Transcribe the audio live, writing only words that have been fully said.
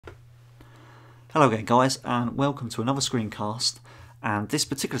Hello again guys, and welcome to another screencast. And this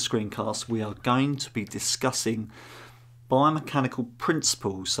particular screencast we are going to be discussing biomechanical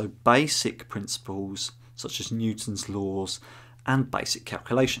principles, so basic principles such as Newton's laws and basic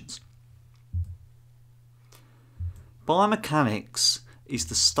calculations. Biomechanics is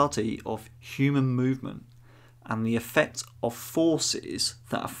the study of human movement and the effect of forces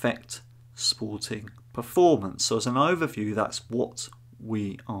that affect sporting performance. So as an overview, that's what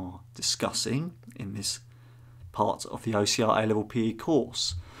we are discussing in this part of the OCR A-Level PE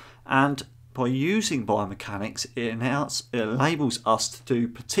course. And by using biomechanics, it enables us to do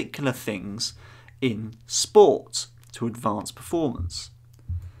particular things in sport to advance performance.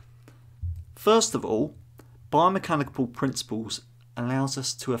 First of all, biomechanical principles allows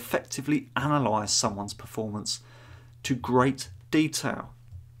us to effectively analyse someone's performance to great detail.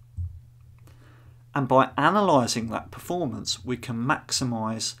 And by analysing that performance, we can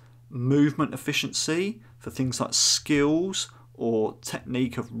maximise movement efficiency for things like skills or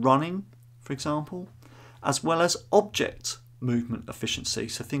technique of running, for example, as well as object movement efficiency,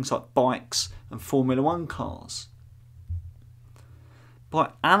 so things like bikes and Formula One cars.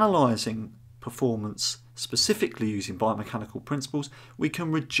 By analysing performance specifically using biomechanical principles, we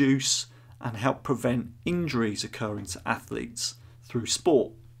can reduce and help prevent injuries occurring to athletes through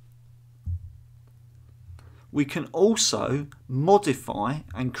sport. We can also modify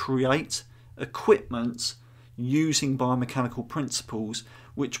and create equipment using biomechanical principles,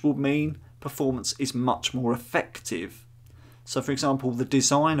 which will mean performance is much more effective. So for example, the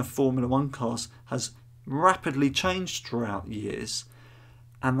design of Formula One cars has rapidly changed throughout the years,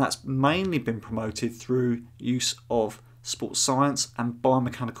 and that's mainly been promoted through use of sports science and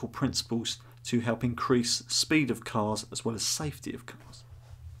biomechanical principles to help increase speed of cars as well as safety of cars.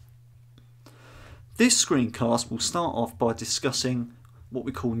 This screencast will start off by discussing what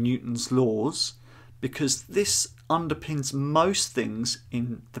we call Newton's laws, because this underpins most things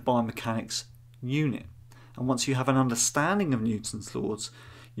in the biomechanics unit. And once you have an understanding of Newton's laws,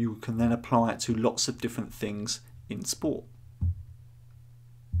 you can then apply it to lots of different things in sport.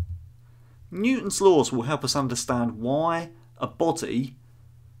 Newton's laws will help us understand why a body,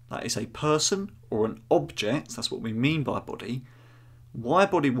 that is a person or an object, that's what we mean by body, why a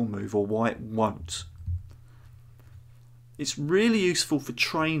body will move or why it won't. It's really useful for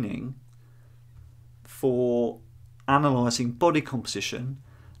training, for analysing body composition,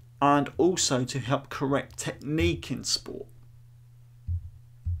 and also to help correct technique in sport.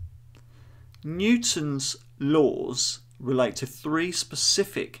 Newton's laws relate to three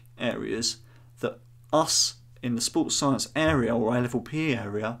specific areas that us in the sports science area or A-Level PE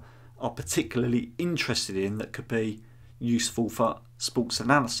area are particularly interested in, that could be useful for sports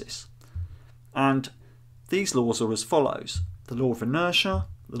analysis. And these laws are as follows: the law of inertia,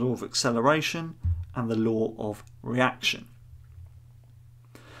 the law of acceleration, and the law of reaction.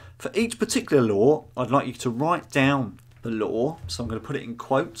 For each particular law, I'd like you to write down the law, so I'm going to put it in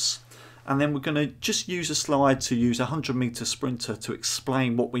quotes, and then we're going to just use a slide to use a 100-metre sprinter to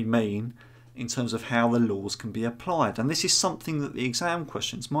explain what we mean in terms of how the laws can be applied. And this is something that the exam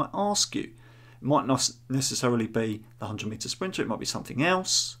questions might ask you. It might not necessarily be the 100-metre sprinter, it might be something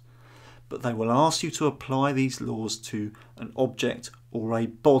else, but they will ask you to apply these laws to an object or a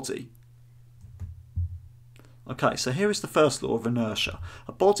body. Okay, so here is the first law of inertia.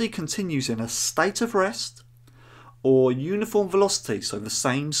 A body continues in a state of rest or uniform velocity, so the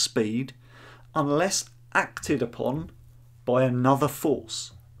same speed, unless acted upon by another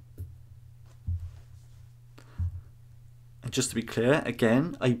force. And just to be clear,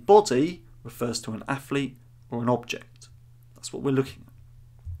 again, a body refers to an athlete or an object. That's what we're looking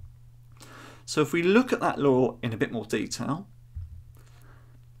at. So if we look at that law in a bit more detail,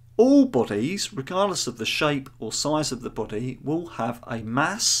 all bodies, regardless of the shape or size of the body, will have a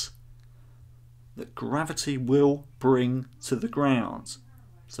mass that gravity will bring to the ground.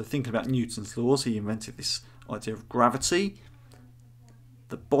 So thinking about Newton's laws, he invented this idea of gravity.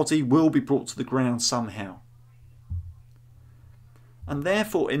 The body will be brought to the ground somehow. And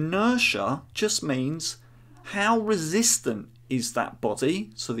therefore inertia just means how resistant is that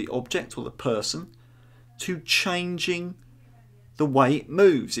body, so the object or the person, to changing the way it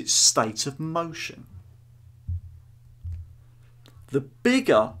moves, its state of motion. The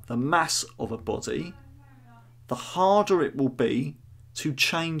bigger the mass of a body, the harder it will be to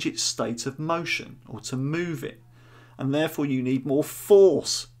change its state of motion or to move it, and therefore you need more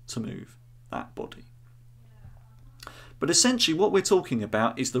force to move that body. But essentially what we're talking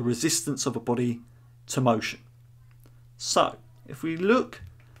about is the resistance of a body to motion. So if we look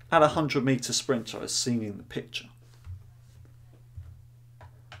at a 100-metre sprinter as seen in the picture,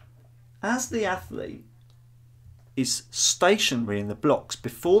 as the athlete is stationary in the blocks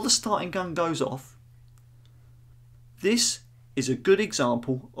before the starting gun goes off, this is a good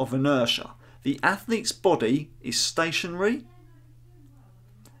example of inertia. The athlete's body is stationary,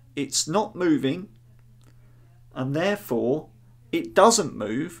 it's not moving, and therefore it doesn't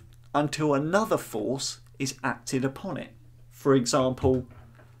move until another force is acted upon it. For example,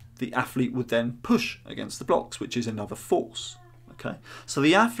 the athlete would then push against the blocks, which is another force. Okay? So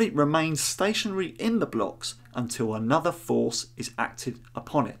the athlete remains stationary in the blocks until another force is acted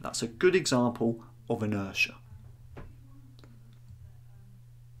upon it. That's a good example of inertia.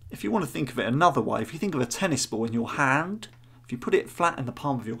 If you want to think of it another way, if you think of a tennis ball in your hand, if you put it flat in the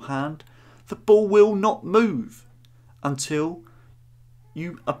palm of your hand, the ball will not move until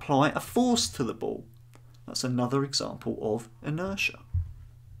you apply a force to the ball. That's another example of inertia.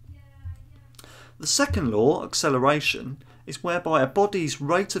 The second law, acceleration, is whereby a body's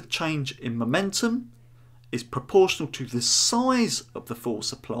rate of change in momentum is proportional to the size of the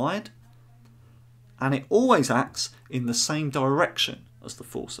force applied, and it always acts in the same direction as the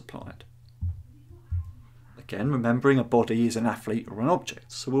force applied. Again, remembering a body is an athlete or an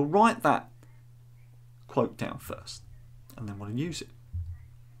object. So we'll write that quote down first, and then we'll use it.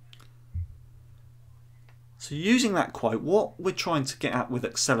 So using that quote, what we're trying to get at with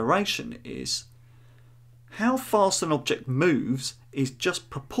acceleration is how fast an object moves is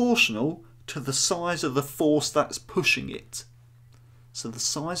just proportional to the size of the force that's pushing it. So the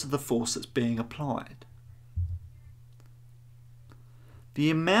size of the force that's being applied. The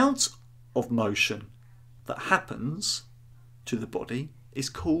amount of motion that happens to the body is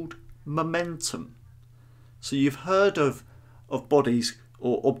called momentum. So you've heard of bodies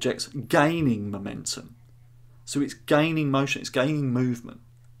or objects gaining momentum. So it's gaining motion, it's gaining movement.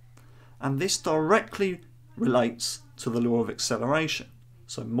 And this directly relates to the law of acceleration.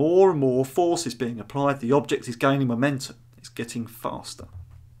 So more and more force is being applied, the object is gaining momentum, it's getting faster.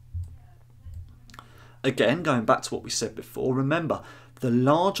 Again, going back to what we said before, remember, the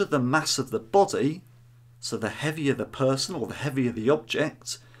larger the mass of the body, so the heavier the person or the heavier the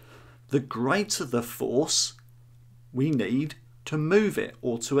object, the greater the force we need to move it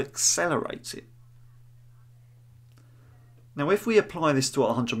or to accelerate it. Now if we apply this to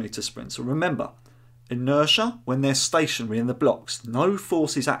a 100-metre sprinter, remember, inertia, when they're stationary in the blocks, no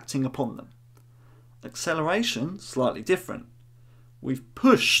force is acting upon them. Acceleration, slightly different. We've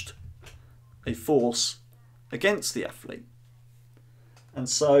pushed a force against the athlete. And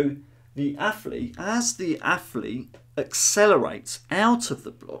so the athlete, as the athlete accelerates out of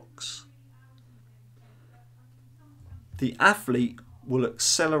the blocks, the athlete will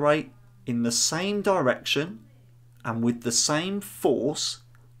accelerate in the same direction and with the same force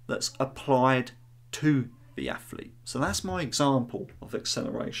that's applied to the athlete. So that's my example of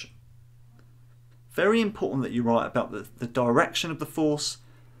acceleration. Very important that you write about the direction of the force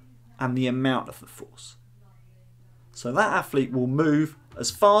and the amount of the force. So that athlete will move as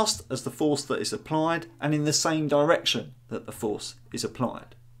fast as the force that is applied and in the same direction that the force is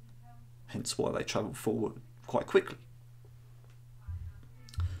applied. Hence why they travel forward quite quickly.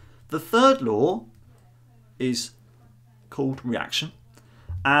 The third law is called reaction.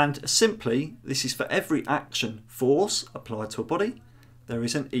 And simply, this is for every action force applied to a body, there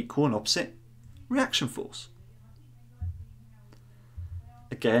is an equal and opposite reaction force.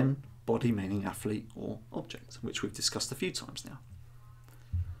 Again, body meaning athlete or object, which we've discussed a few times now.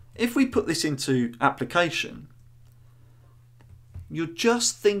 If we put this into application, you're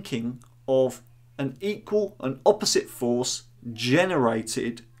just thinking of an equal and opposite force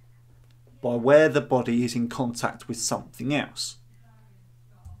generated by where the body is in contact with something else.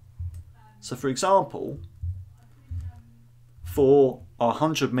 So for example, for our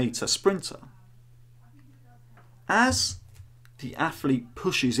 100-metre sprinter, as the athlete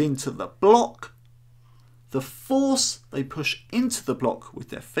pushes into the block, the force they push into the block with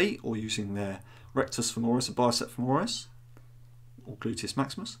their feet or using their rectus femoris and bicep femoris or gluteus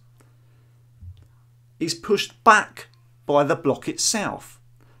maximus is pushed back by the block itself.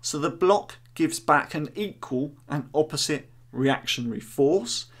 So the block gives back an equal and opposite reactionary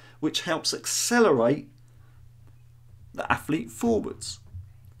force, which helps accelerate the athlete forwards.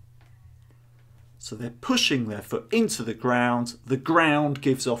 So they're pushing their foot into the ground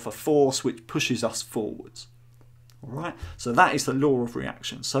gives off a force which pushes us forwards. All right, so that is the law of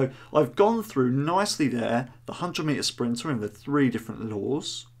reaction. So I've gone through nicely there the 100-metre sprinter and the 3 different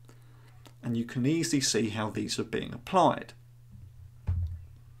laws, and you can easily see how these are being applied.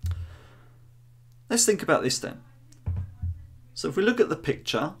 Let's think about this then. So if we look at the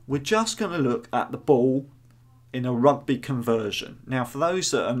picture, we're just going to look at the ball in a rugby conversion. Now, for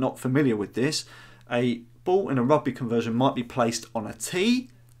those that are not familiar with this, a ball in a rugby conversion might be placed on a tee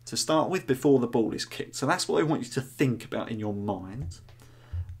to start with before the ball is kicked. So that's what I want you to think about in your mind.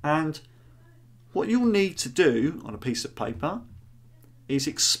 And what you'll need to do on a piece of paper is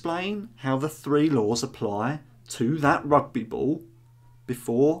explain how the 3 laws apply to that rugby ball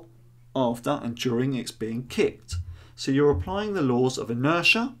before, after and during it's being kicked. So you're applying the laws of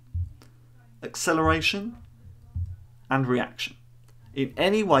inertia, acceleration and reaction in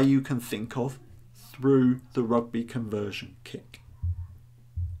any way you can think of through the rugby conversion kick.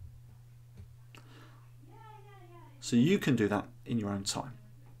 So you can do that in your own time.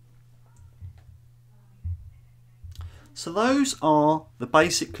 So those are the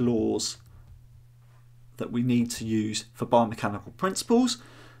basic laws that we need to use for biomechanical principles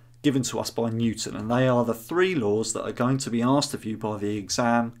given to us by Newton, and they are the 3 laws that are going to be asked of you by the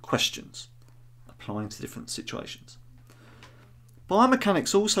exam questions applying to different situations.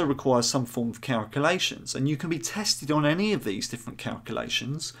 Biomechanics also requires some form of calculations, and you can be tested on any of these different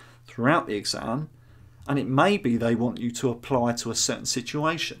calculations throughout the exam, and it may be they want you to apply to a certain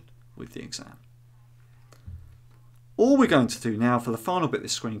situation with the exam. All we're going to do now for the final bit of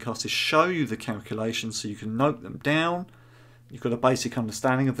this screencast is show you the calculations so you can note them down. You've got a basic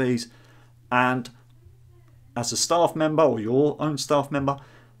understanding of these, and as a staff member or your own staff member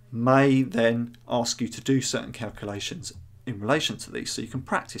may then ask you to do certain calculations in relation to these so you can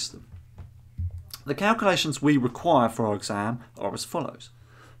practice them. The calculations we require for our exam are as follows: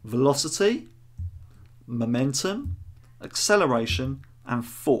 velocity, momentum, acceleration and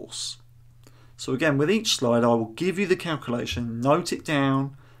force. So again, with each slide I will give you the calculation, note it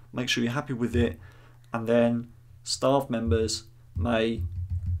down, make sure you're happy with it, and then staff members may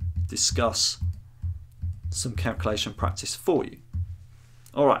discuss some calculation practice for you.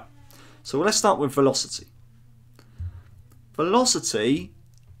 Alright, so let's start with velocity. Velocity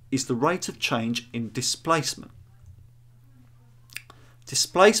is the rate of change in displacement.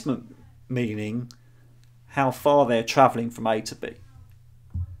 Displacement meaning how far they're travelling from A to B.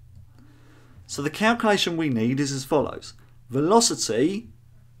 So the calculation we need is as follows: velocity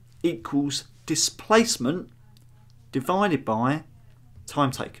equals displacement divided by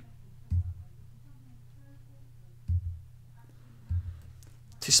time taken.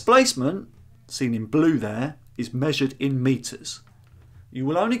 Displacement, seen in blue there, is measured in meters. You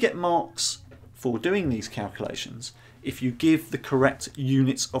will only get marks for doing these calculations if you give the correct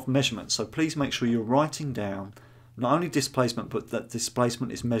units of measurement. So please make sure you're writing down not only displacement, but that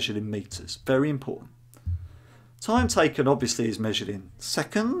displacement is measured in meters. Very important. Time taken obviously is measured in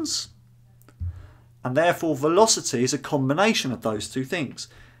seconds, and therefore velocity is a combination of those two things.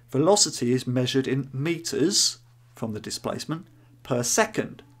 Velocity is measured in meters from the displacement per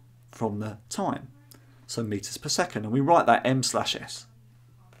second from the time. So meters per second, and we write that m/s.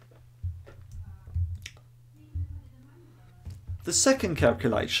 The second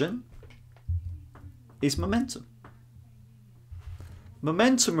calculation is momentum.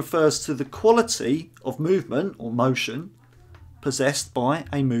 Momentum refers to the quality of movement or motion possessed by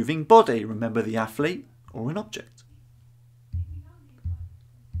a moving body. Remember, the athlete or an object.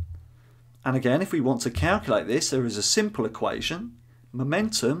 And again, if we want to calculate this, there is a simple equation.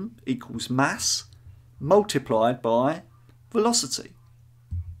 Momentum equals mass multiplied by velocity.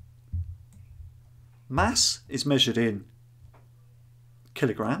 Mass is measured in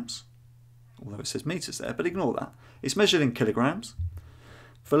kilograms, although it says meters there, but ignore that. It's measured in kilograms.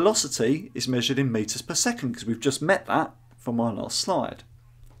 Velocity is measured in meters per second because we've just met that from our last slide.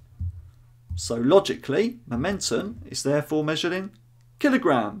 So logically, momentum is therefore measured in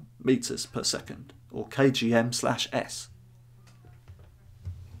kilogram meters per second, or kgm/s.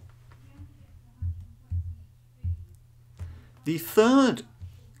 The third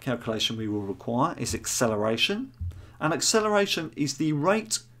calculation we will require is acceleration, and acceleration is the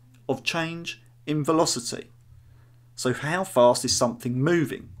rate of change in velocity. So how fast is something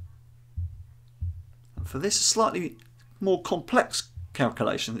moving? And for this, a slightly more complex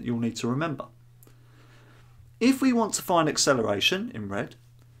calculation that you'll need to remember. If we want to find acceleration in red,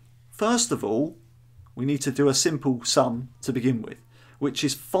 first of all, we need to do a simple sum to begin with, which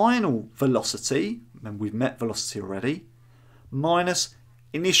is final velocity, and we've met velocity already, minus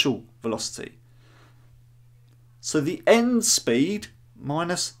initial velocity. So the end speed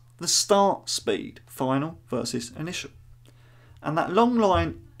minus the start speed, final versus initial. And that long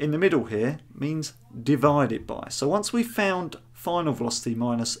line in the middle here means divided by. So once we've found final velocity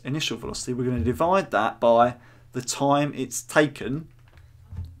minus initial velocity, we're going to divide that by the time it's taken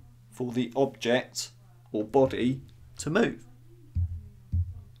for the object or body to move.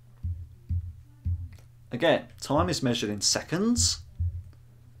 Again, time is measured in seconds.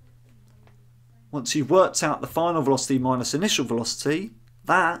 Once you've worked out the final velocity minus initial velocity,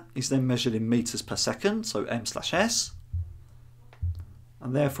 that is then measured in meters per second, so m/s.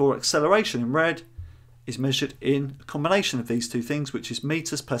 And therefore acceleration in red is measured in a combination of these two things, which is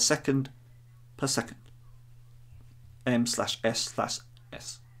meters per second,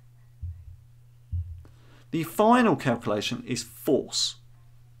 m/s/s. The final calculation is force.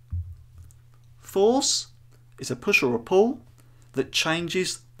 Force is a push or a pull that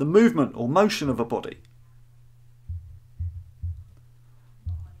changes the movement or motion of a body.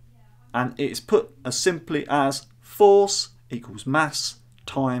 And it is put as simply as force equals mass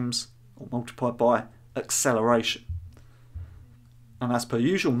times or multiplied by acceleration. And as per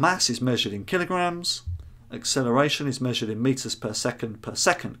usual, mass is measured in kilograms, acceleration is measured in meters per second,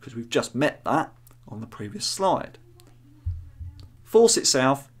 because we've just met that on the previous slide. Force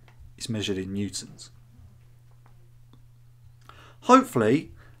itself is measured in newtons.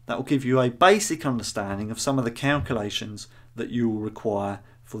 Hopefully that will give you a basic understanding of some of the calculations that you will require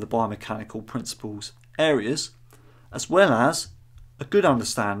for the biomechanical principles areas, as well as a good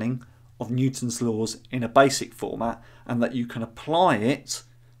understanding of Newton's laws in a basic format, and that you can apply it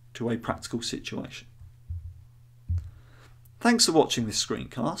to a practical situation. Thanks for watching this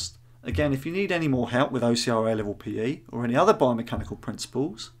screencast. Again, if you need any more help with OCR A-Level PE or any other biomechanical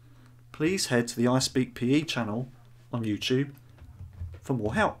principles, please head to the iSpeakpe channel on YouTube for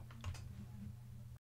more help.